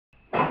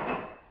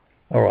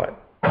All right.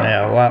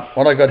 Now,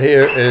 what I got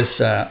here is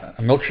a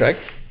milkshake.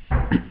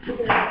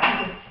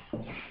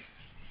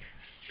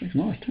 It's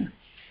nice too.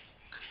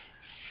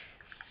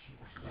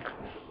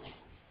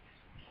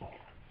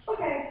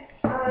 Okay.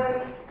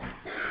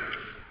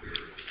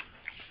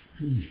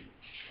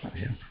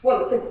 Yeah.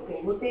 Well, the simple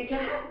thing would be to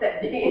have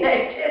that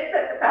DNA test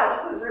that the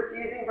palace was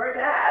refusing for it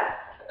to have.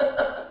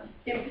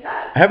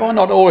 Have I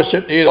not always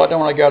said to you, I don't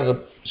want to go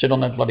to sit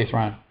on that bloody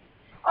throne?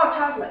 Oh,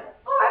 totally.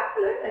 Oh,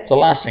 absolutely. It's the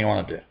last thing I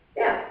want to do.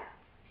 Yeah.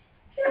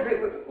 Yeah,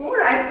 but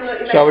we're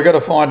absolutely... So we've got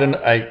to find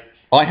I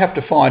have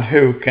to find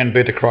who can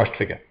be the Christ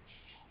figure.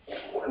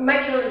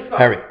 Make sure it's got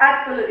Harry.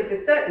 Absolutely for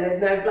certain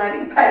there's no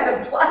bloody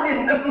paper blood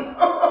in them.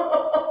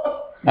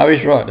 No,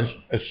 he's right.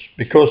 It's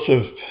because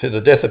of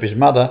the death of his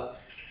mother,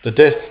 the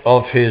death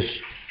of his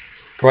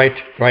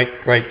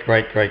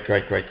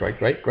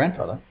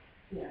great-great-great-great-great-great-great-great-great-grandfather,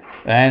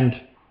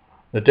 and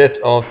the death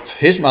of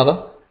his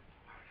mother,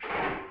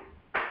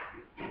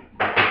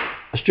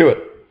 Stuart.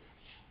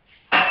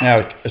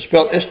 Now, it's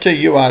spelled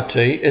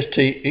S-T-U-R-T,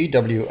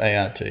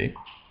 S-T-E-W-A-R-T,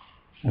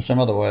 and some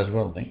other way as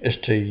well, I think.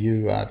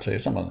 S-T-U-R-T,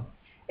 some other.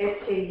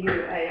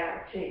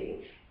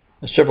 S-T-U-A-R-T.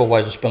 There's several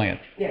ways of spelling it.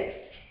 Yes.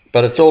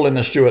 But it's all in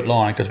the Stuart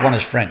line, because one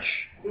is French.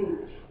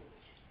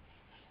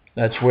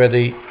 That's where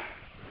the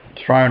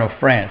throne of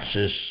France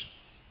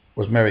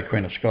was Mary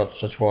Queen of Scots.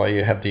 That's why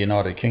you have the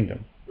United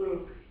Kingdom.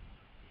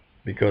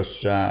 Because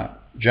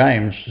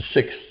James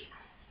VI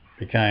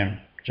became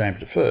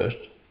James I,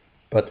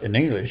 but in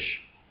English,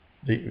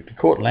 the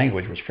court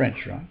language was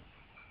French, right?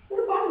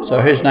 Well,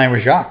 so his name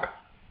was Jacques.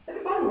 But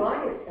the bottom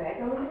line is that, I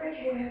mean, the red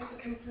hair has to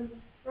come from,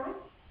 right?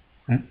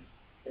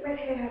 The red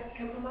hair has to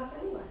come from us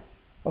anyway.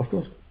 Of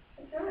course.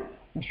 That's right.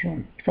 That's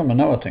right. It's from the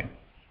Noah thing.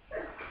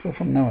 It's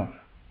from Noah.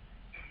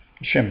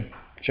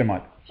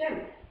 Shemite.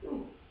 Shem.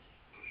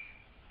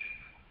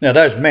 Now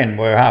those men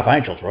were half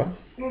angels, right?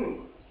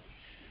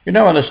 You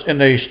know, in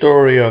the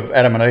story of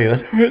Adam and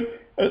Eve,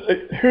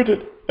 who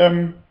did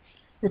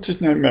what's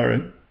his name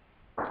marry?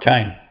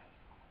 Cain.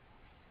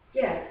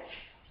 Yeah.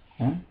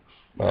 Huh?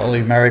 Well,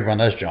 he married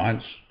one of those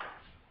giants,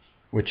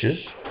 witches,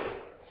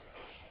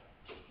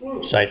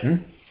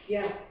 Satan.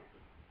 Yeah.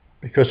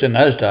 Because in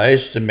those days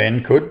the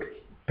men could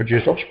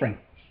produce offspring.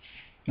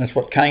 That's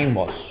what Cain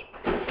was,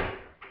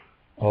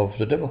 of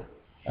the devil,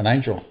 an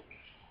angel.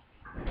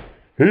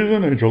 He's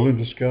an angel in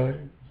the sky.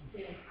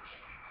 Yeah.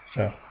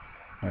 So,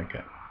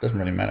 okay, doesn't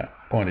really matter.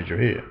 Point is,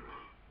 you're here.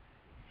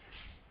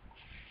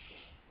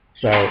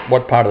 So,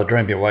 what part of the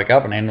dream do you wake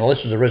up in? Well,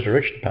 this is the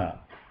resurrection part.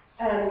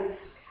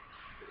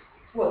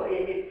 Well,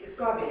 it's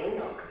described in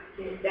Enoch.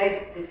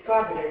 They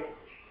describe it as,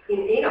 in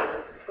Enoch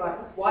it's described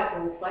as white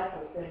ones, black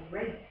ones, and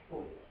red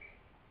ones.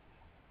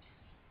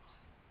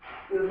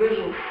 The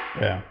vision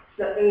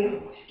that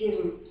Enoch was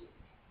given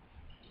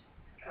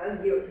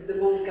the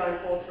wolves going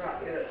forth throughout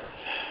the earth.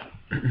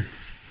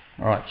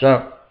 Alright,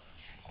 so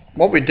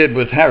what we did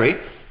with Harry,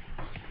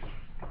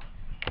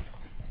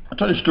 I'll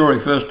tell you a story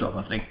first off,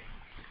 I think.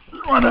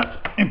 It's rather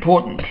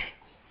important.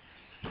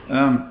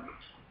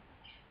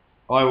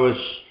 I was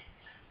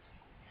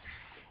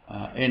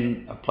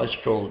in a place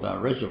called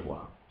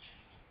Reservoir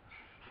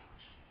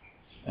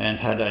and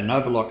had an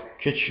overlock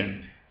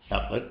kitchen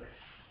outlet,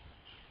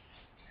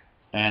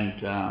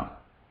 and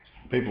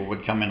people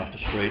would come in off the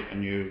street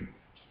and you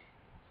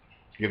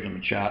give them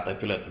a chart, they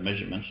fill out the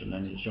measurements, and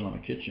then you sell them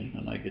a kitchen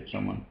and they get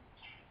someone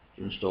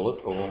to install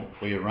it, or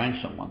we arrange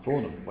someone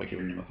for them by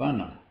giving them a phone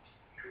number.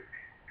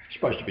 It's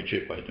supposed to be a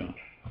cheap way of doing it.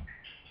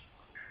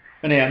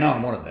 Anyhow, no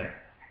one wanted that.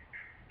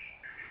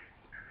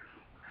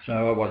 So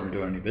I wasn't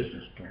doing any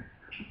business at all.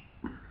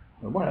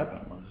 Well, what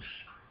happened was,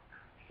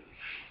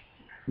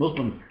 a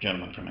Muslim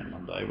gentleman came in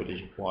one day with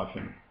his wife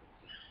and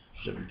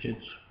 7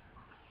 kids.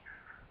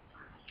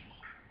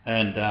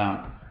 And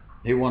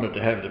he wanted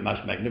to have the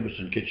most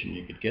magnificent kitchen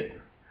you could get.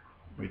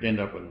 We'd end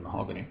up with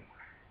mahogany.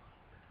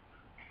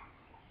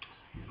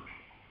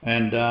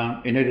 And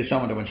he needed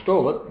someone to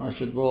install it. I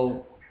said,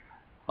 well,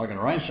 I can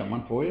arrange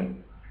someone for you.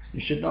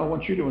 He said, no, I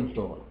want you to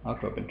install it,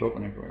 after I've been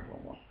talking to him for a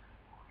while.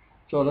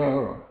 So I said,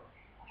 all right.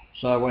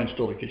 So I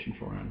installed a kitchen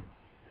for him.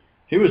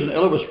 He was an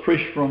Elvis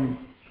priest from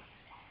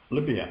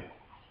Libya.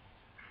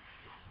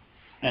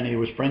 And he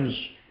was friends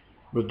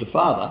with the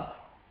father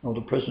of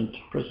the present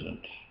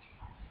president.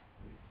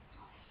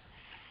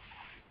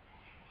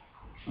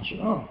 I said,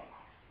 oh.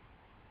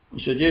 He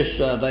said, yes,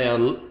 they are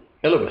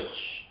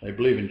Elohists. They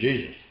believe in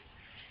Jesus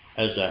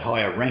as a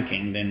higher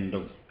ranking than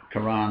the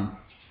Quran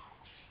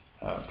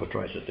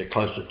portrays it. They're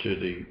closer to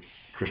the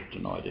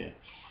Christian idea,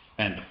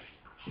 and,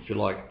 if you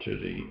like, to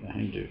the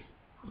Hindu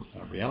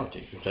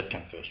reality, because that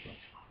came first.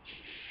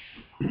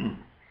 Right?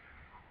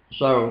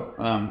 So,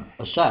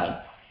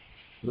 Assad,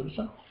 is it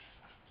Assad?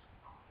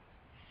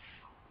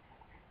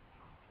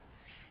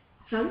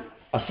 Huh?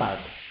 Assad.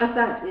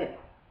 Assad, yes.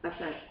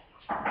 Assad.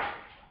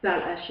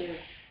 Al-Ashir.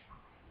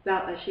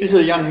 He's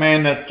a young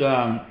man that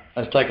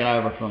has taken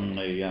over from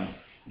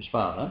his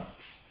father,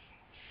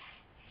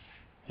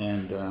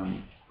 and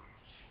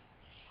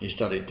he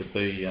studied to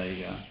be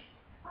a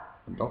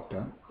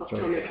doctor,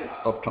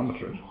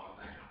 optometrist,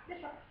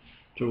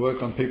 to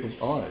work on people's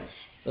eyes.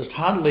 That's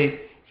hardly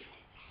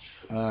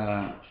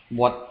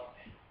what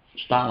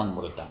Stalin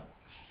would have done.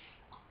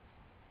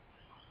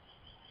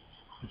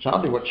 It's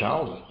hardly what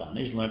Charles has done.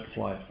 He's learnt to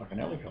fly a fucking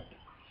helicopter.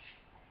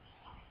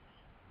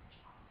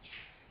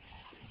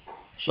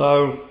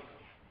 So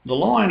the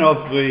line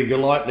of the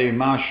Golightly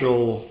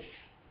Marshall,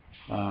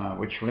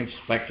 which links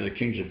back to the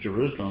kings of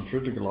Jerusalem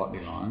through the Golightly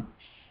line,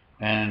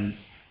 and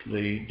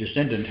the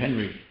descendant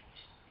Henry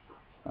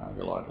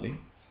Golightly,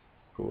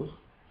 of course,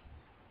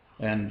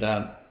 and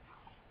that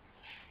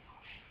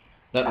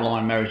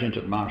line marries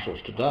into the Marshalls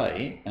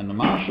today, and the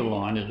Marshall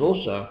line is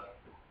also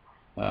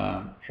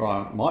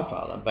from my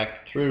father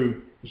back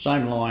through the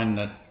same line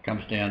that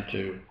comes down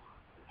to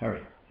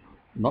Harry,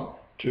 not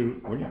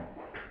to William,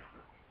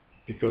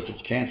 because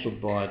it's cancelled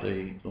by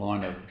the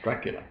line of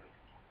Dracula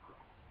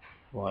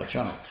by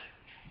Charles.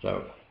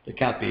 So there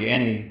can't be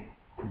any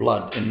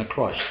blood in the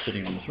Christ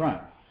sitting on the throne.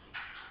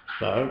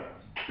 So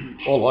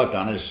all I've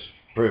done is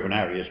proven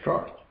Harry is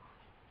Christ,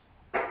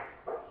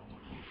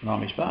 and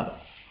I'm his father.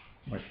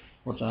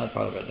 What's the hard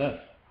part about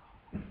that?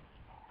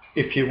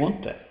 If you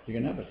want that, you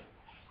can have it.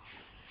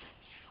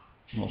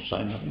 I'll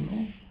say nothing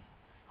more.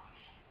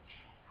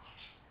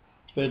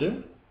 Fair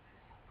deal.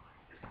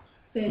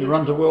 He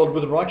runs the world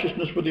with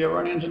righteousness with the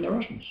Iranians and the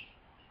Russians.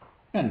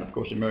 And of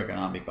course the American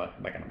army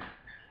backing them.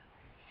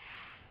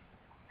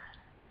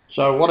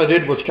 So what I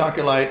did was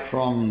calculate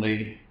from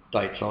the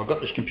date. So I've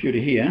got this computer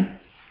here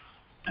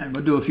and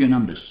we'll do a few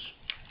numbers.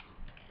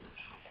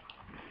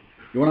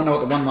 You want to know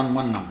what the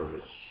 111 number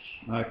is?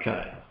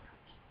 Okay.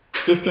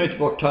 15th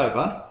of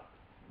October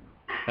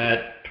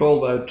at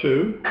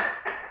 12:02,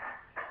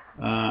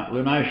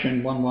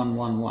 lunation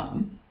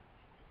 1111.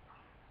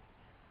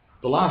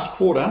 The last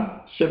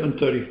quarter,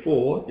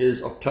 7:34,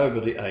 is October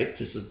the 8th.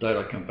 This is the date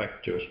I come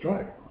back to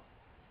Australia,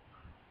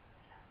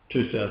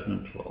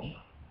 2012.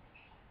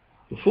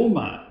 The full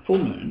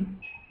moon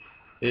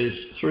is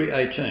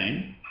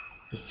 3:18,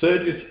 the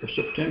 30th of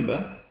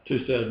September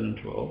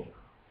 2012.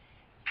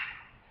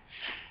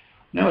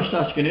 Now it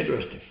starts to get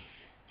interesting.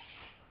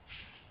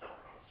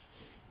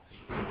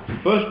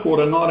 First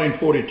quarter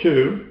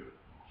 1942,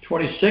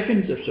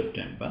 22nd of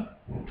September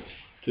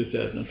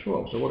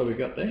 2012. So what have we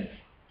got there?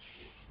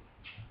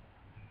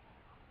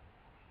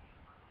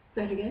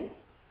 Say it again?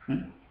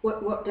 Hmm?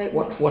 What date?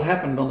 What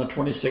happened on the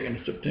 22nd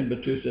of September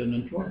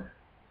 2012?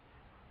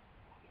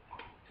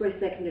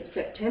 22nd of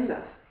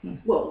September. Hmm.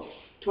 Well,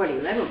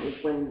 2011 was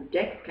when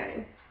Dex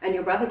came, and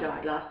your brother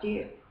died last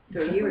year,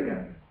 so a year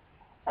ago.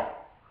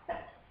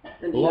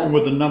 And along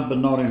with the number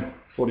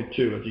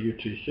 1942 at the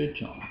UTC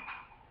time.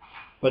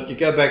 But you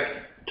go back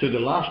to the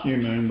last new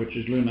moon, which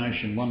is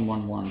lunation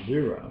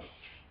 1110,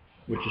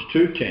 which is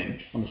 2:10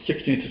 on the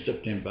 16th of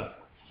September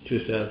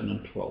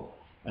 2012.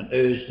 And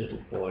whose little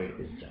boy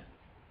is that?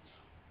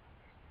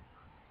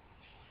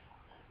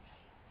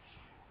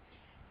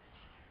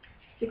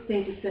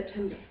 '16th of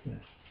September. Yeah.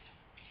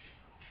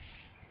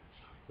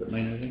 Does that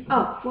mean anything?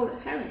 Oh, well,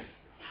 Harry.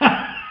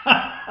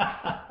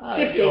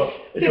 It's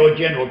your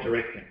general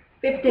direction.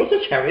 15th. What's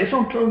this, Harry?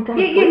 I'm trying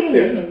to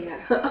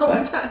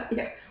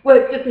Yeah. Well,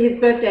 it's just his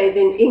birthday is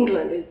in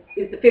England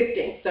is the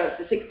 15th, so it's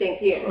the 16th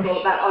here. It's all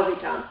about Aussie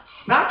time,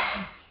 right?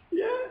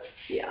 Yeah.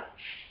 Yeah.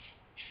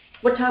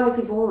 What time was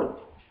he born?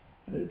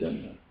 I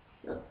don't know.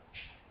 No.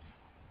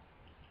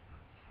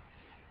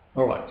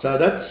 All right, so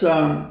that's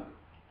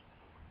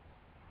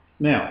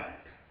now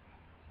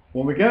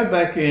when we go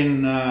back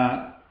in.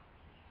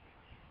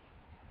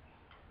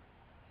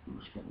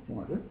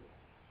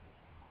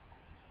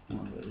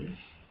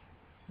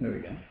 There we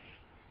go.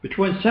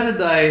 Between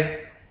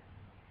Saturday,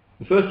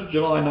 the 1st of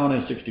July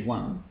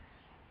 1961,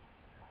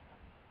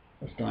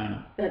 that's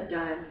Diana.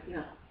 Diana,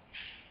 yeah.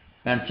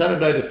 And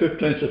Saturday the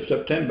 15th of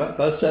September,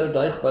 both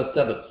Saturdays, both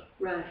Sabbaths.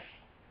 Right.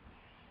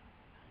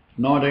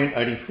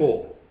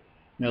 1984.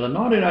 Now the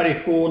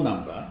 1984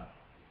 number,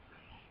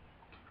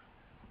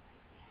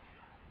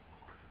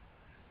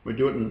 we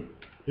do it in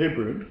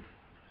Hebrew,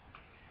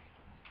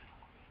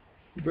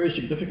 very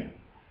significant.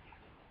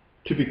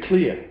 To be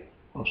clear,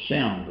 of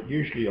sound, but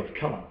usually of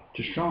colour,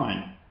 to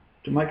shine,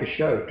 to make a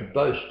show, to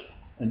boast,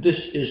 and this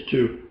is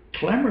to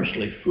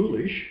clamorously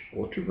foolish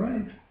or to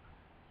rave.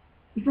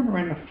 He's running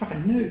around in a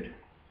fucking nude.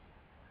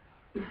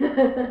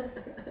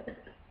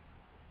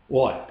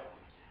 Why?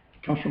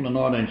 It comes from the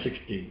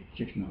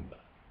 1966 number,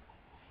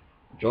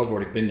 which I've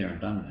already been there and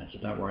done that, so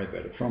don't worry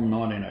about it, from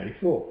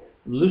 1984.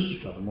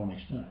 Lucifer, the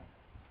morning star.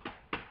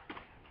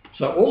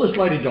 So all this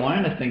Lady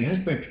Diana thing has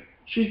been,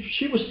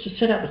 she was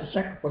set up as a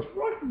sacrifice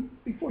right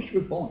before she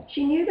was born.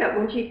 She knew that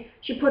when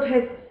she put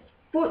her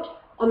foot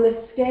on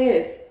the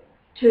stairs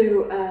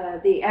to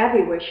the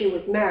abbey where she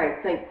was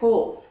married, St.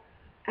 Paul's,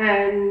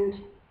 and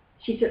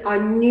she said, I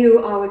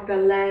knew I was the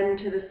lamb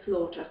to the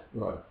slaughter.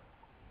 Right.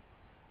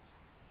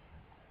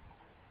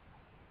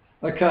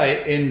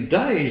 Okay, in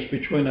days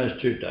between those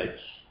two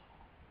dates,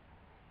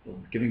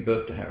 giving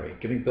birth to Harry,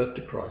 giving birth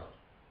to Christ,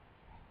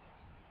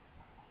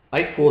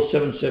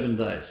 8477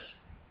 days,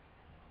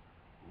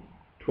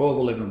 12,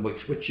 11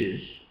 weeks, which is,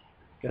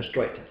 go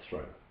straight to the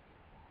throat.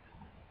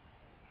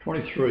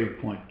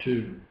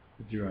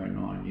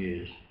 23.209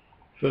 years.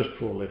 First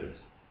four letters,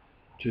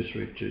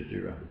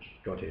 2320, which is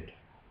Godhead.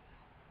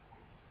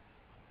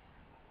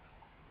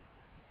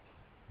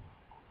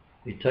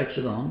 He takes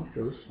it on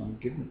because I'm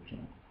giving it to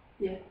him.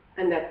 Yeah,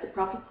 and that's the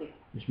prophecy.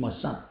 He's my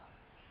son.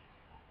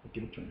 I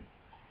give it to him.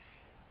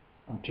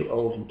 I'm too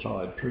old and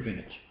tired proving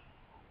it.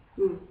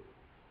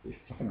 He's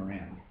fucking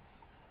around.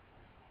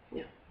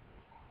 Yeah.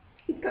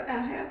 He's got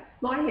our hair,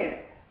 my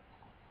hair.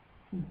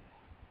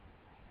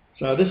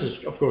 So this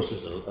is, of course,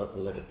 is a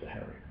letter to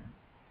Harry.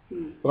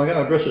 But I'm going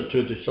to address it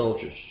to the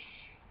soldiers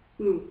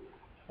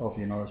of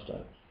the United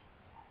States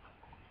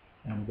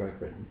and Great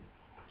Britain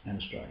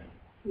and Australia.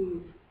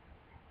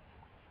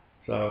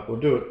 So we'll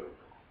do it.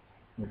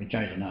 We can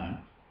change the name.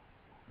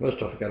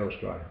 First off, we go to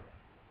Australia.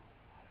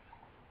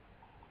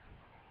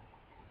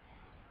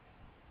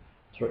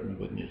 Threatening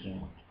with New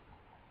Zealand.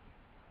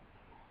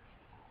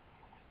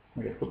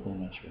 We get football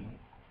match with it.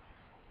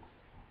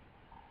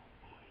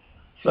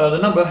 So the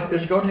number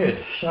is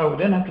Godhead. So we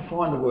then have to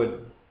find the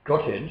word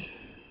Godhead,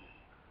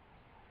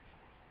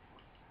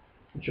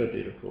 which I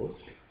did, of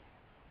course.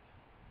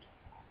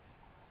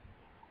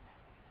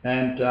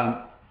 And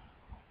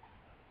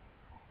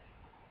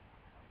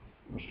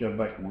let's go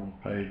back one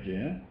page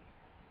here.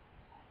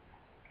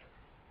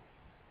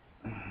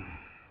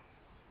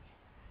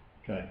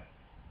 Okay.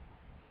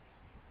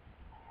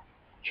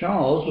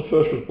 Charles I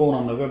was born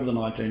on November the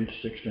 19th,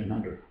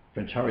 1600.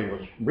 Prince Harry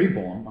was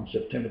reborn on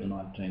September the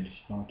 19th,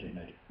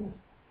 1984.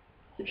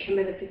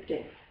 September the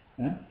 15th.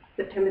 Yeah?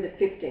 September the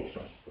 15th.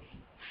 Sorry.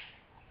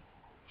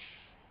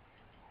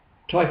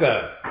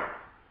 Typo.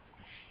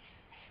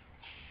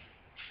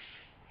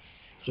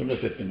 September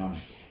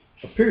 59.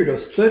 A period of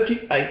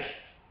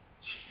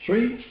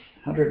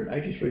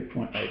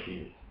 383.8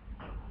 years.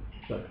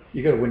 So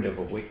you got a window of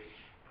a week.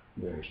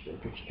 Very still,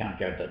 because you can't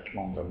go that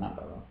long of a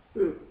number,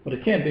 right? But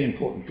it can be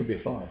important, it could be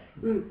a 5.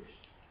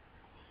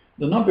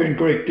 The number in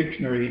Greek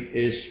dictionary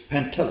is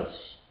Pantelis,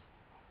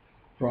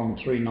 from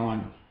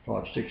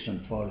 3956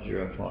 and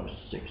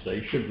 5056. So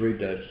you should read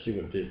those to see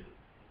what it is.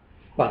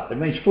 But it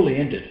means fully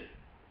ended,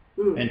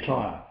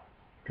 entire,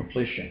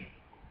 completion,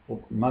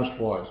 or most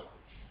wise.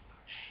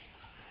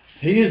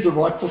 He is the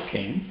rightful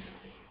king,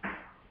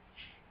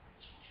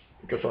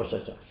 because I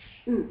say so.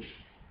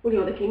 Well,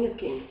 you're the king of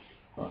kings.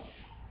 Right.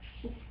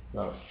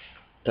 So,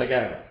 take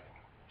over.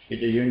 You're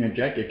the Union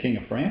Jack, you're King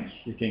of France,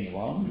 you're King of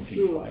Ireland, you're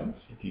King of Wales,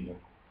 you're King of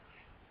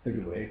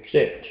everywhere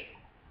except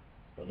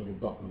the little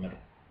dot in the middle.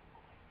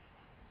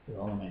 You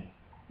know what I mean?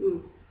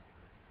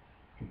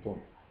 It's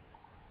important.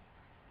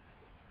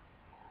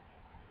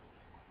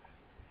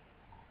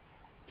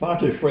 Far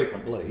too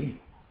frequently,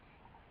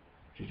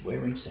 she's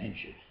wearing sand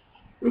shoes.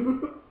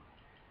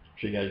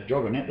 She goes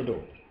jogging out the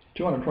door.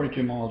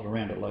 222 miles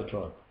around at low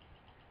tide.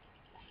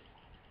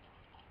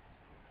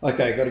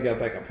 Okay, got to go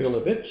back uphill a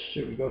bit, see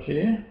what we've got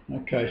here.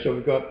 Okay, so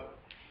we've got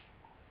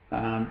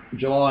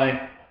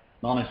July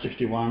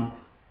 1961,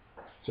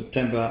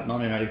 September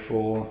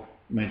 1984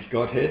 means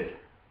Godhead.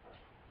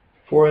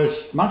 For as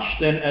much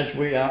then as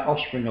we are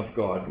offspring of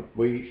God,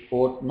 we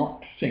ought not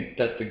to think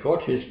that the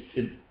Godhead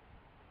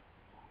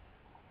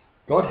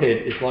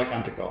is like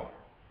unto gold,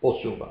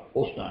 or silver,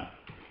 or stone,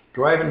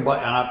 graven by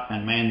art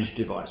and man's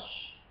device.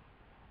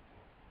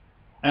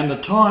 And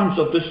the times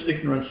of this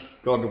ignorance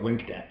God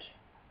winked at.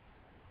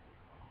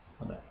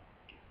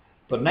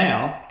 But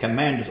now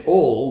commandeth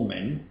all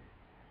men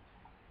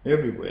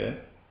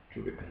everywhere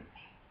to repent.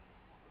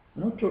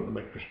 We're not talking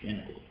about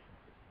Christianity.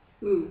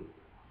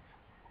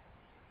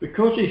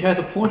 Because he hath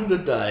appointed a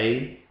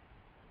day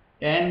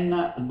in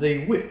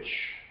the which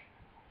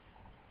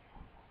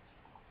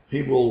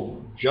he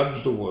will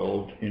judge the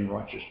world in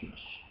righteousness.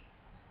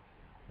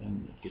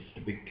 And it gets the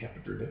big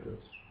capital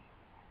letters.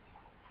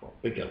 Well,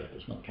 bigger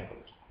letters, not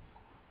capitals.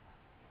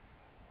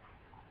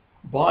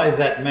 By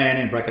that man,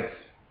 in brackets,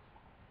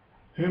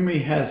 whom he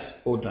hath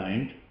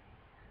ordained,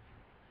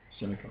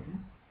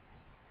 semicolon,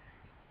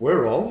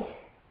 whereof,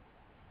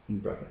 in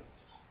brackets,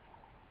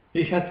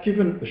 he hath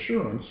given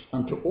assurance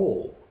unto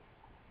all,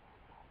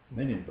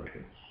 men in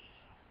brackets,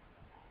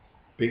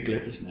 big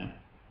letters now,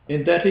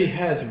 in that he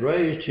hath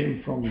raised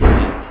him from the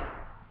dead.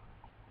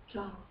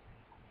 Charles.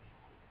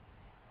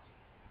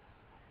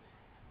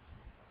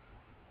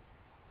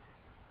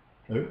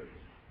 Who?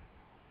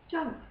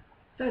 Charles,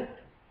 first,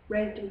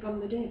 raised him from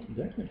the dead.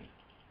 Exactly.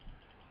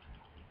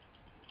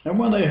 And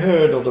when they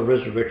heard of the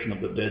resurrection of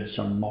the dead,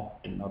 some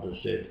mocked and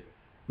others said,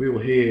 we will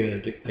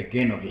hear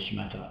again of this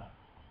matter.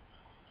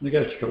 And it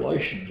goes to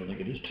Galatians, I think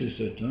it is,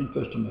 2:13,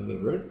 first time I've ever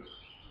read it.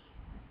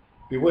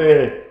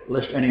 Beware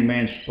lest any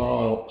man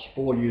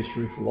spoil you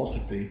through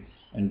philosophy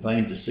and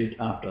vain deceit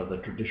after the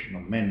tradition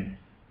of men,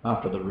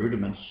 after the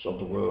rudiments of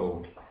the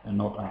world, and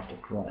not after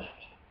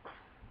Christ.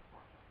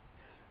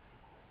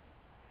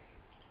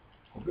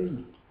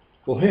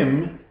 For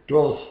him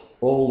dwelleth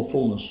all the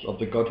fullness of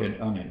the Godhead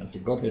only. That's the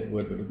Godhead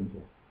word we're looking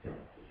for.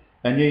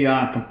 And ye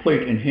are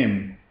complete in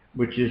him,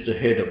 which is the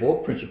head of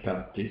all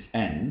principalities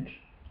and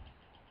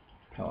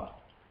power.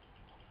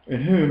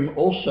 In whom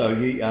also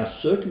ye are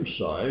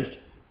circumcised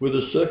with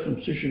a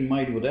circumcision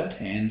made without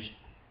hands,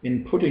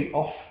 in putting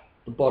off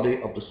the body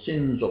of the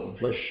sins of the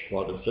flesh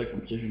by the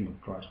circumcision of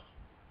Christ.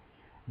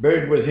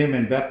 Buried with him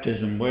in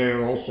baptism,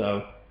 where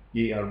also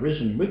ye are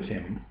risen with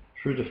him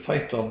through the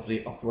faith of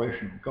the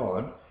operation of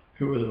God,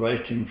 who hath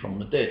raised him from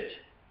the dead.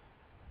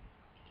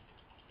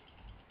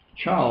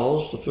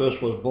 Charles the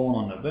first was born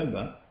on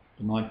November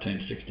the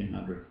 19th,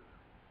 1600.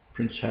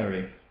 Prince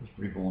Harry was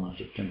reborn on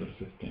September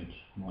 15th,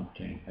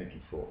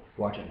 1984,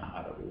 right in the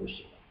heart of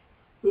Worcester.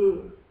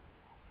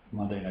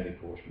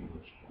 1984 was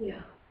Worcester.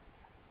 Yeah.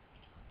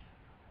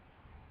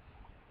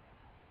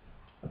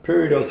 A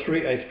period of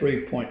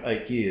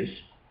 383.8 years.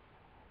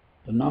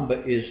 The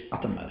number is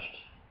uttermost,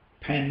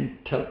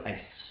 pantelis.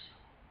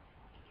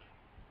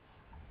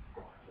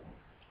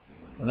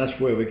 And that's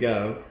where we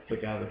go,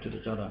 flick over to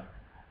this other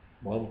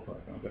Bible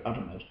program, the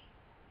uttermost.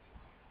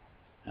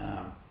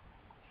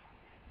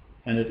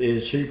 And it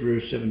is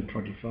Hebrews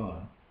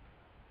 7:25.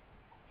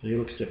 So you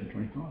look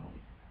 7:25.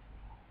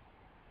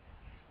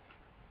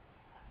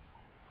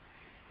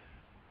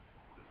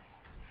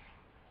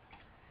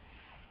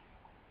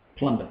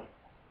 Plunder,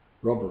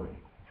 robbery,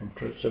 from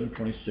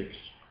 7:26.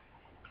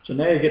 So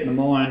now you're getting the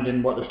mind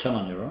in what it's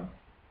telling you, right?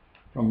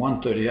 From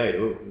 1:38,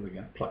 oh, here we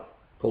go, pluck,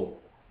 pull,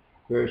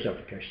 various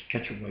applications,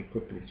 catch away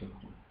quickly,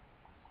 something.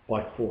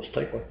 By force,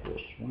 take by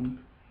force,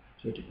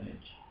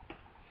 1:38.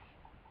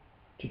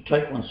 To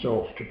take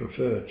oneself, to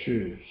prefer,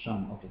 choose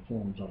some of the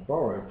forms are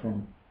borrowed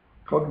from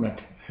cognate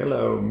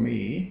hello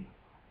me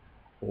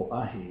or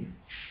ahi,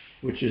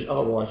 which is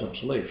otherwise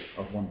obsolete,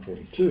 of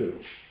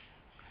 142.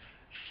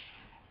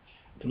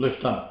 To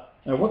lift up.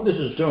 Now what this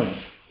is doing,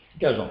 it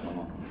goes on and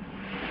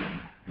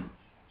on.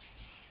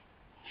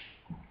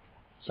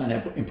 Saying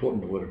how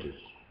important the word is.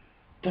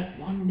 That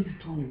one little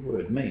tiny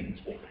word means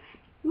everything.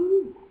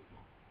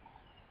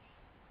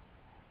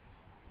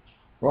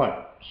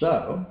 Right,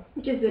 so...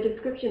 Which is the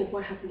description of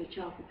what happened to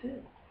Charles I.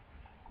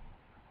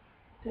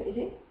 Don't you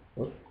think?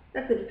 What?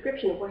 That's the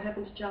description of what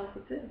happened to Charles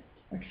I.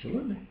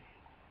 Absolutely.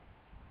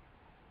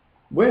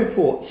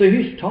 Wherefore, so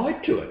he's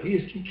tied to it.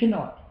 He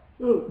cannot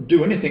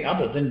do anything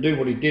other than do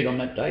what he did on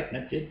that date,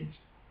 and that's it.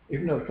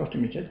 Even though it cost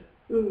him his head.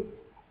 What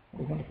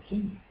a wonderful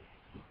thing.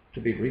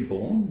 To be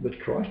reborn with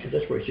Christ, because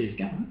that's where he sees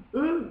going.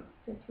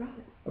 That's right.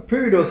 A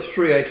period of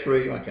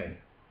 383, okay.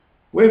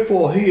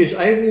 Wherefore he is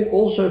able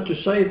also to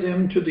save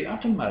them to the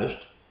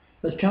uttermost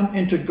that come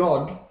unto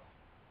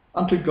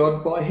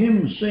God by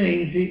him,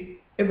 seeing he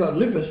ever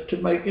liveth to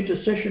make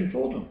intercession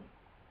for them.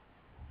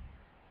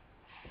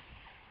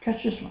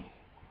 Catch this one.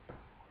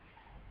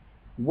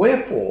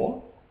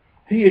 Wherefore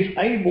he is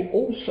able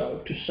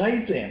also to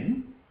save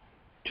them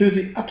to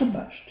the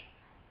uttermost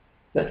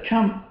that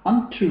come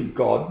unto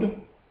God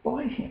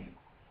by him,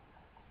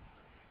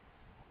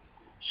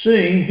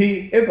 seeing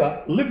he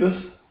ever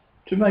liveth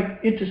to make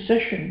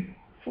intercession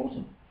for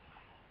them.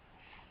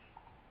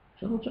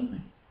 So what's that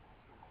mean?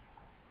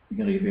 You're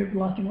going to give you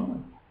everlasting life.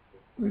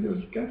 All you do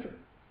is go for it.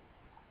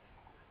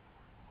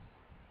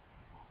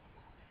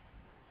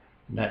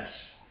 And that's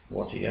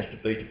what he has to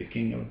be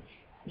king of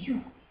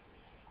Israel.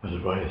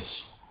 Otherwise,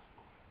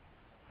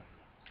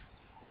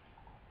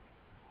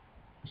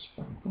 that's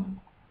the fucking point.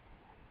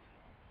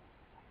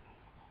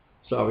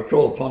 So we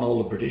call upon all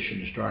the British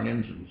and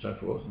Australians and so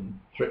forth and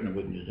threaten them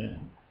with New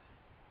Zealand.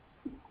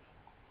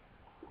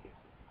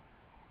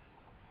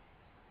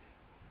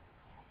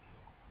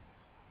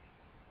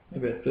 How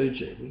about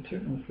Fiji? We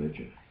threaten with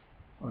Fiji.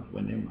 I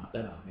went in like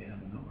that army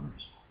out of no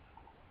worries.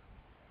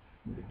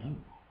 We'd have done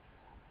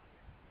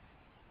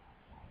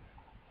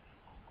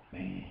it.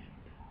 Man,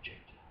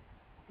 rejected.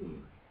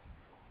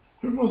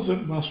 Who was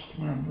it must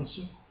plan, was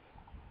it?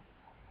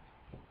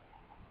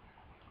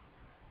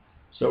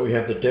 So we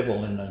have the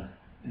devil and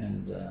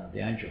the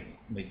angel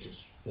meets us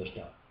first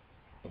up.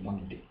 The one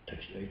who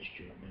takes the HQ,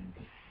 and then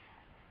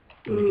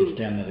when he gets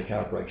down there, the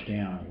car breaks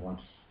down and he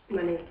wants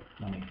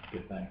money to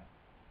get back.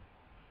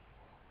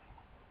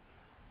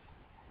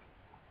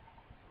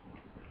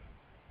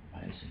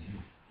 Amazing.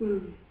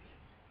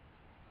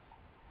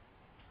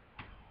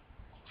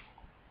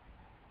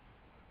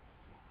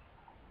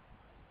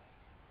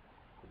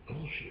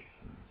 Bullshit.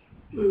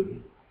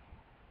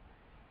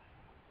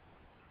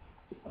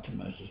 That's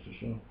amazing for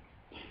sure.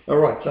 All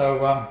right, so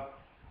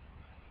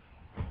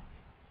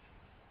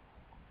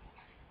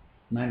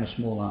name a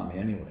small army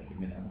anyway. Give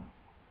me that one.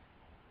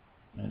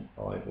 And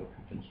I will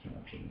convince me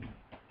absolutely.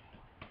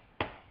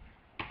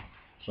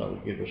 So we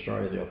give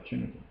Australia the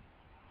opportunity.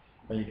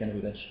 Are you going to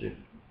be that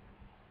stupid?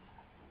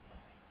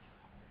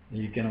 Are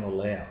you going to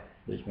allow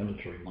these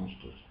military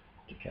monsters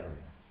to carry on?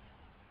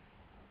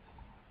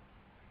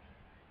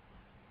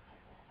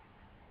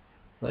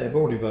 They have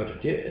already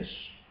voted yes,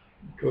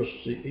 because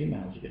the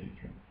emails are getting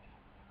through.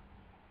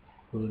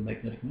 Will they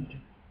make that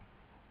meeting?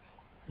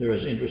 They're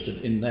as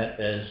interested in that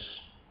as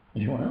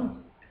anyone else,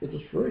 because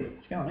it's free,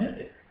 it's going out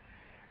there.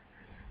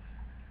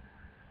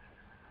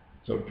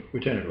 So we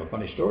turn into a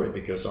funny story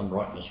because I'm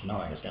writing this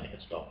knowing it's going to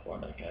get stopped by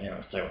okay, you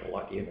know, say what I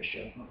like to hear a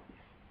show.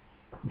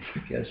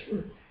 It goes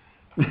through.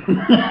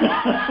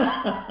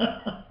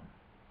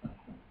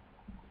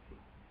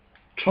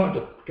 Trying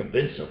to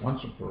convince her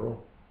once and for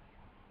all.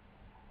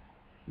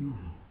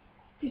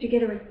 Did you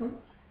get a response?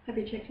 Have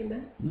you checked your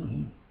mail?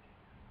 No.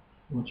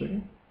 1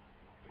 second.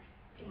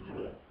 I'll have a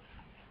look.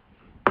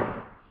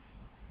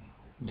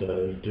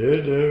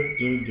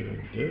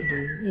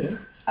 Yeah.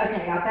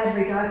 Okay, our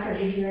battery guys will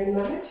be here in a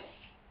moment.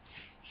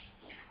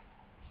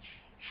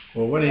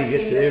 Well, when he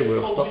gets there,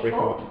 we'll stop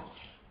recording.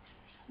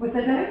 What's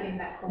that name?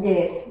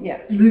 Yes, yeah.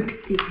 Luke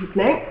is his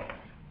name.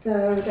 So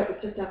that was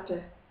just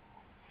after.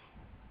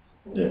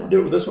 Yeah, do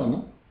it with this one,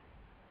 huh?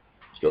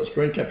 It's got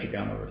screen capture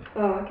going already.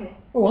 Oh, okay.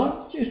 Oh,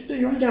 what? Just do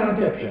your own screen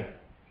capture.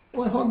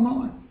 Why hog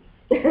mine?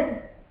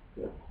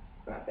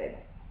 Right, babe.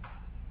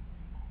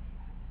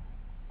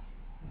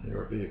 I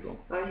hear a vehicle.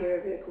 I hear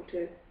a vehicle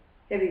too.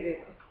 Heavy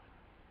vehicle.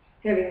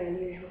 Heavier than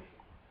usual.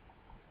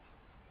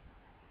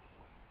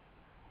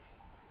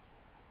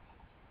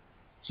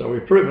 So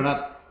we've proven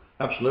up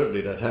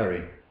absolutely that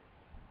Harry,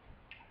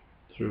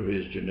 through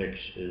his genetics,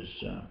 is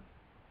the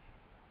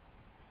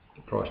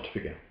Christ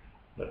figure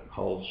that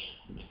holds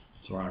the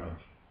throne of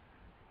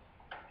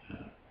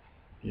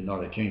the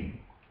United Kingdom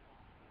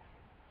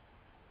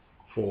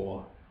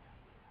for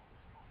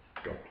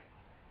God.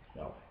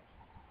 No.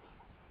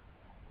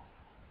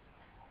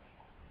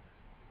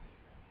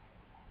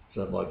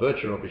 So by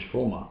virtue of his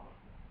former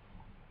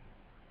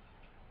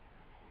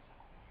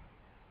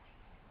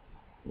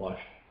life,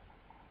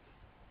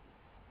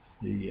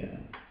 he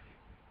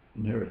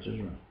inherits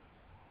Israel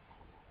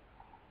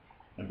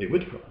and be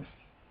with Christ,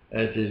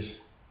 as is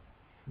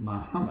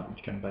Muhammad,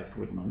 which came back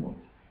with Mahmud,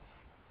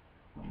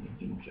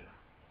 didn't you?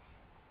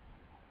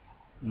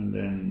 And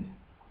then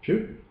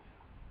Putin,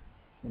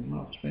 from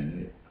Mark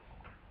Spain,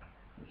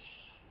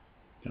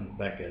 comes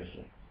back as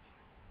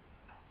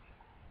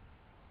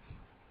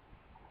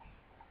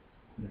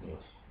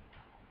Nicholas.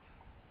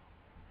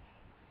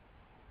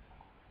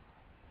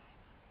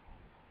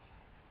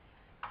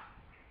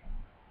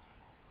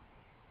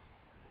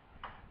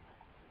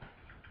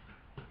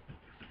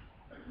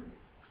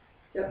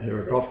 Yep.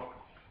 Hear a cough?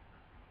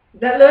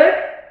 Is that Luke?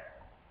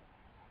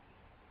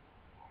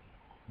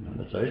 No,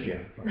 that's Asia.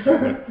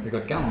 They've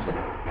got guns.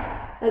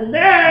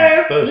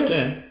 Hello? First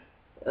in.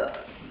 No,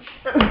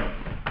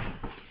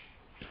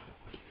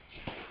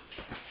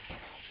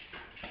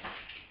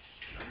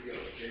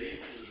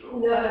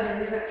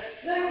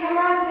 Luke, come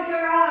on to the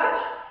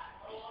garage.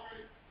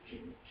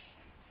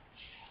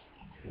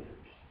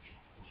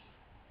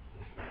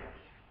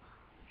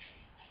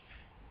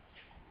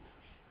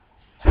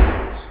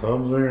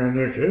 Something in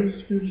the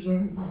kiss keeps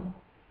on.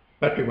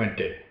 Battery went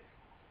dead,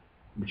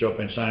 which I've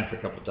been saying for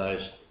a couple of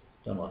days.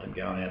 Don't like them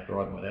going out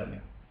driving without me.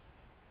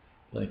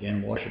 Then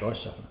again, why should I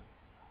suffer?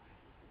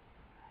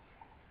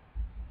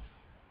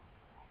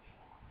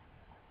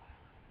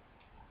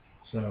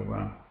 So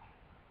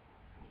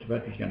the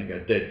battery's going to go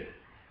dead.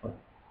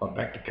 I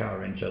backed the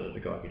car in so that the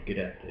guy could get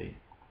out, the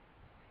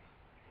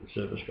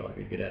service guy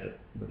could get at it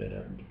without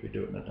having to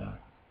do it in the dark.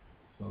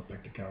 So I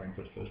backed the car in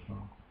for the first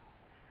time.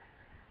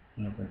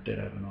 And it went dead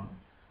overnight.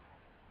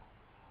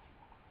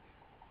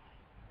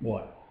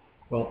 Why?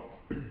 Well,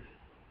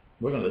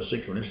 we're going to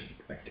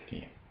synchronistic back to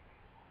camp.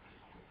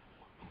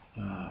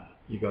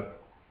 You got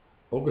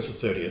August the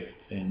 30th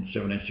in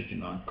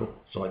 1769, Cook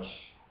sights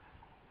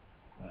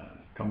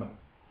Comet.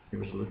 He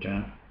was a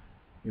lieutenant.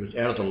 He was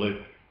out of the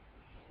loop.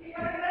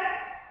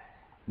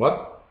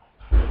 What?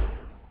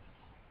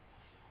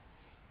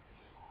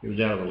 He was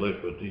out of the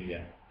loop with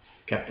the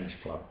Captain's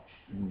Club.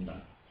 And,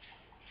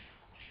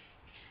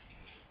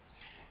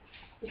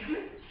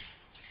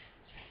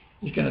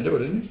 he's going to do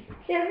it, isn't he?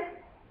 Yeah.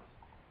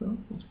 Well,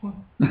 that's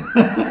fine.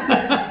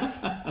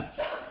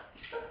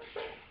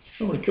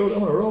 I want to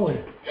roll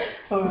here.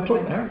 I'm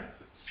talking to Harry.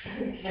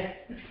 Okay.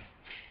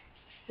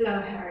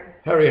 Hello, Harry.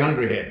 Harry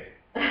Hungry Head.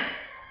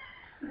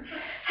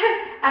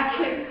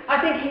 Actually,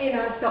 I think he and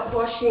I stopped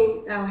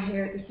washing our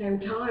hair at the same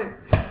time.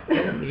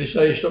 Did he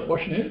say he stopped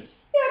washing it?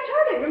 Yeah, I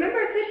tried it. Remember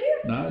I said you?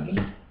 No, I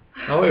didn't.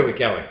 Oh, here we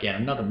go again.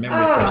 Another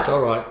memory Oh. test.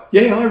 All right.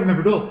 Yeah, I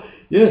remember it all.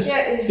 Yes.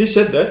 Yeah, He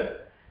said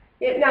that.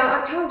 Yeah, no,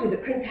 I told you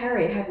that Prince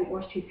Harry hadn't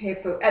washed his hair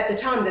for, at the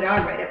time that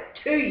I read it,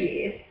 2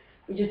 years,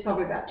 which is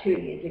probably about 2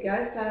 years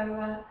ago.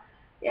 So,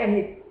 yeah,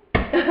 he's...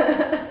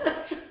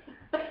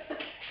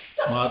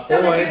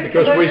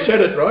 Because we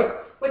said it, right?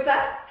 What's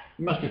that?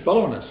 You must be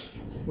following us.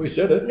 We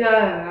said it. No,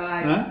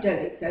 I Huh? don't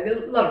think so.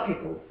 There's a lot of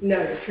people know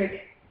the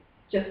trick.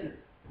 Just I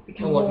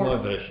become like more...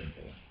 my version.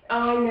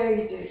 I know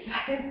you do.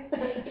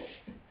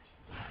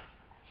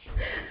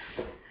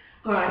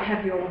 All right,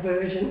 have your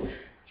version.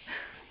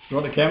 You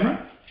want the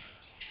camera?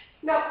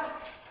 No.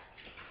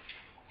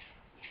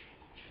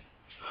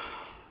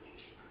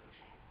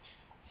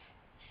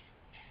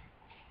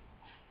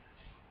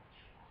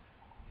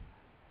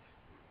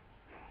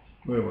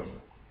 Where was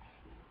it?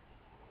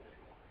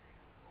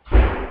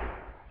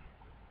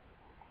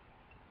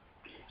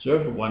 So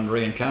everyone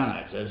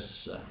reincarnates as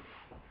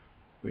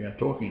we are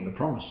talking the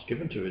promise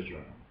given to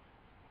Israel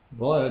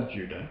via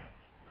Judah,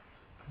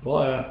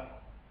 via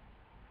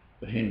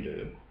the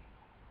Hindu,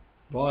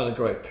 via the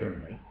Great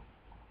Pyramid,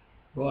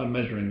 via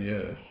measuring the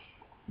earth,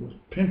 was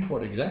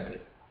pinpoint exactly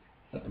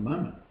at the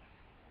moment,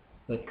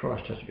 that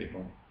Christ has to be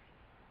born.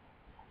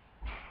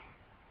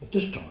 At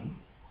this time,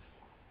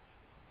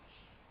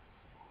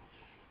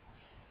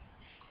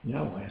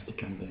 Yahweh has to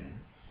come down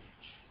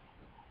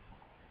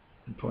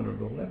and point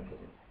it all out for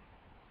them.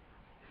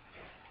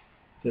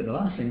 So the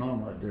last thing I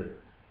want to do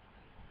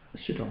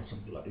is sit on some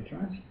bloody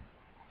throne.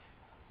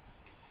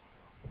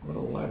 What a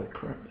load of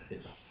crap that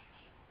is.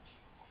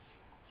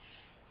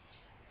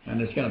 And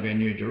there's going to be a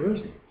new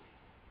Jerusalem.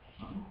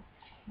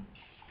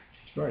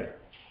 It's great.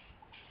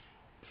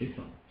 Keep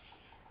on.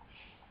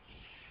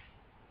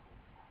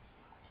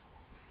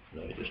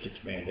 So you just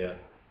expand out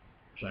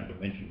same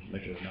dimensions,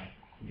 measure enough,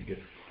 and you get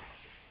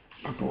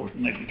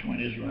proportionally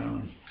between Israel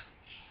and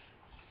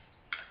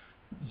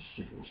this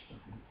civil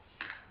stuff.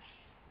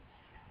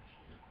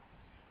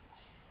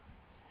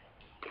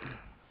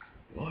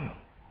 Wow.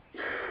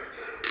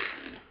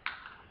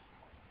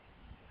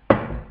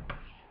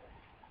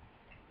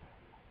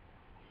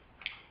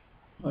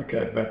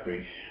 Okay,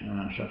 battery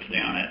shuts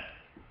down at,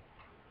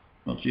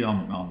 well, see,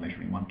 I'm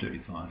measuring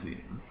 135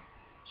 here.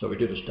 So we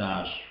do the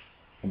stars,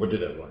 and we'll do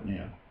that right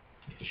now,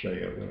 just to show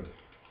you how it works.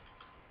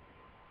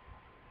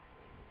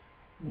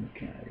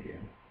 Okay,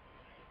 yeah.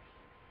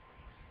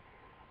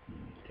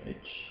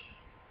 Dates.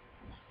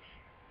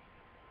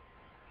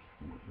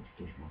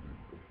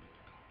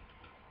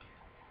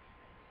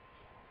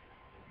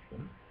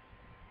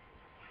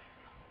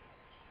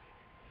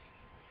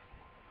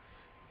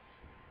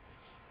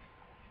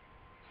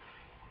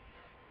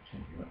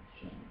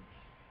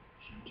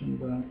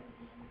 September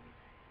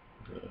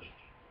 1st,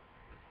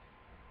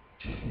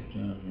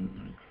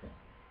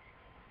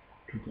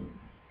 2012.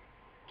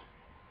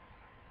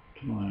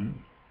 Time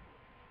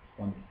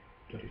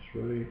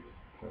 1:33.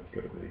 So it's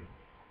got to be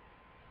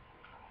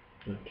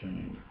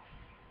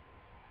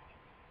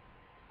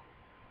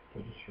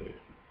 13:33.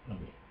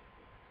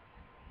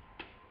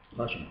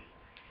 Last one.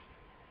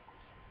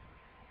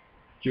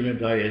 Julian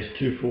day is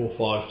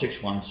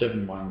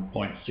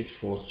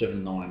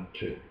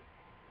 2456171.64792.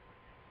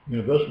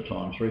 Universal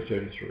time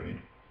 3:33.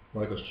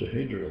 Locus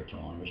Sahedral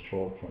time is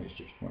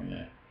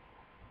 12:26.8.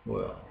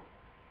 Well,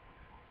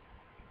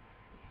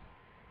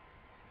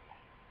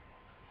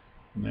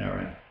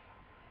 now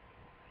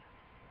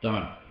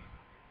done.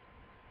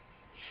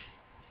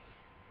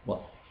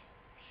 What?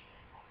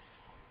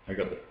 I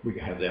got we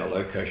have our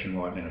location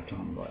right in a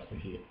time right over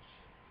here.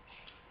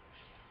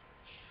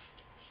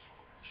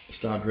 The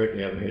star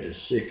directly overhead is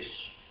 6.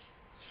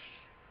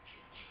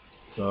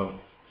 So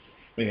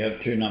we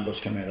have 2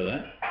 numbers come out of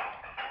that.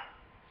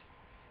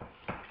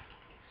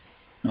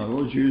 I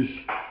always use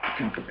a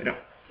calculator,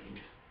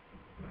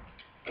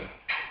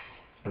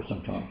 but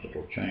sometimes it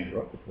will change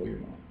right before you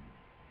run.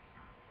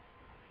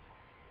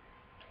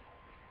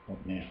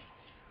 What now?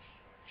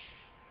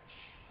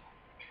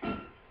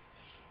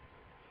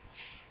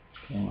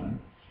 Time.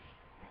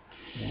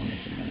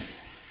 Minus a minute.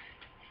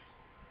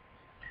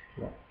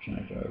 Right,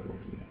 change over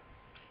here.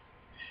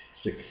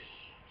 6.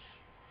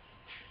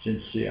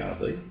 Since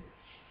CRV.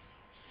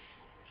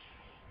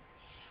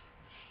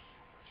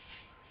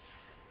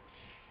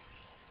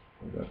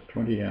 We've got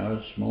 20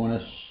 hours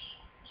minus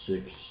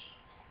 6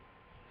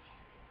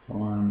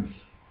 times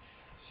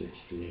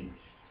 60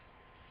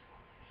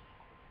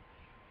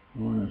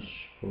 minus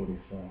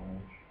 45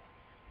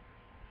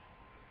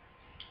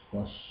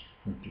 plus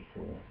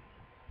 24,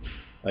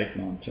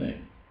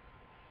 819.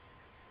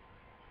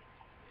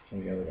 So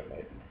we go with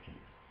 819.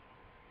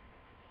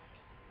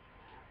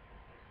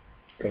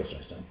 Got to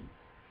say something.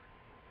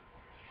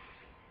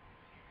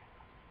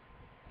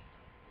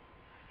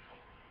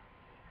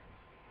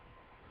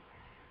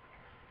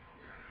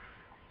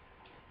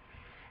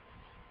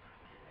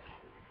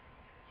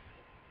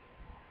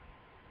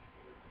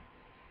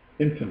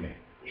 Infamy,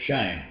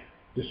 shame,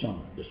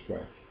 dishonour,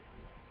 disgrace.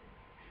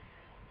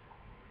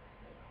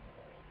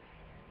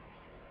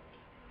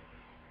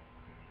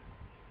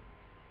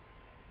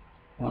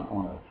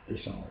 Unhonoured,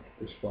 dishonoured,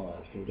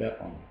 despised, without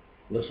honour,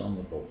 less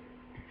honourable,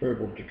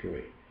 preferable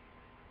degree.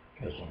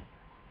 Goes on.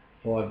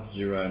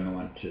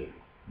 5092.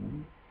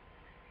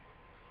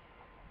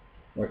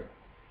 Like,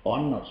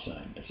 I'm not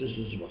saying this. This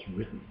is what's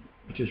written.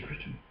 It is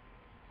written.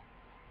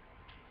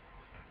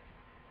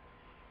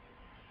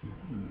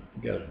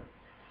 Goes on.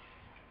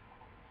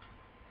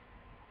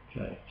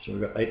 Okay, so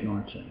we've got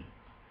 819.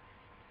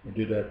 We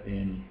do that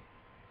in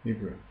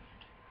Hebrew.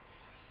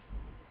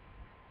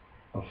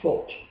 A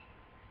fault.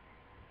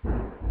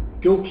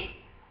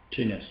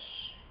 Guiltiness.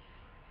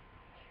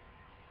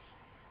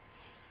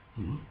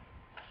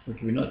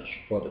 Which we not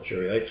by the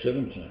cherry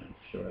 817.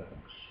 So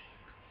happens.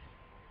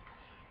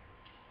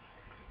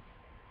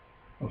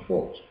 A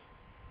fault.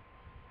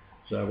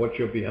 So what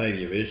your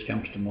behaviour is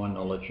comes to my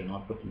knowledge, and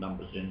I put the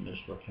numbers in. This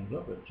what comes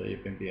up with. So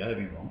you've been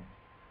behaving wrong.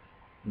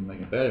 You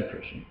make a bad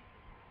impression,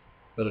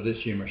 but it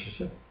is humorous to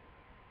say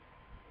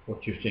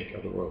what you think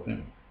of the royal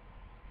family,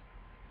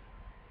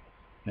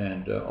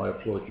 and I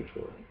applaud you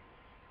for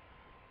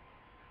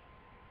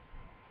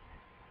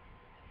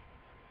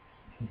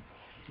it.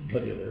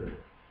 Bloody hilarious.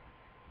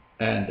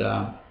 And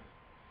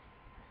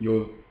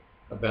you're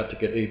about to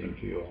get even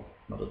for your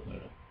not as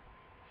murder,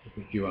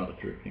 because you are the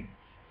true king.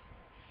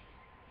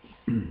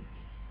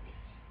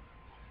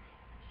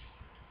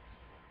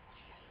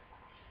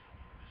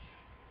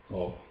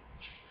 Of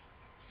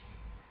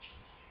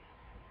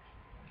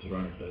the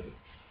throne of David.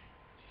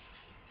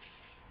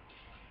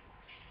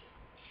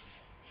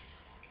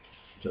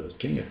 So there's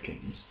King of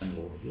Kings and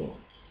Lord of Lords.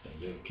 So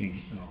you're the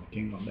king, and I'm the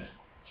king on that.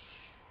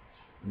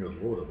 You're the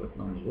Lord of it,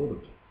 and I'm the Lord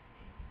of it.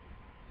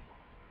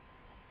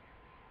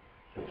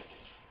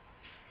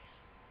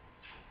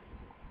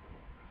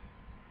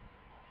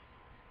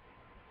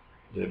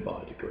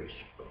 Thereby the grace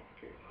of God.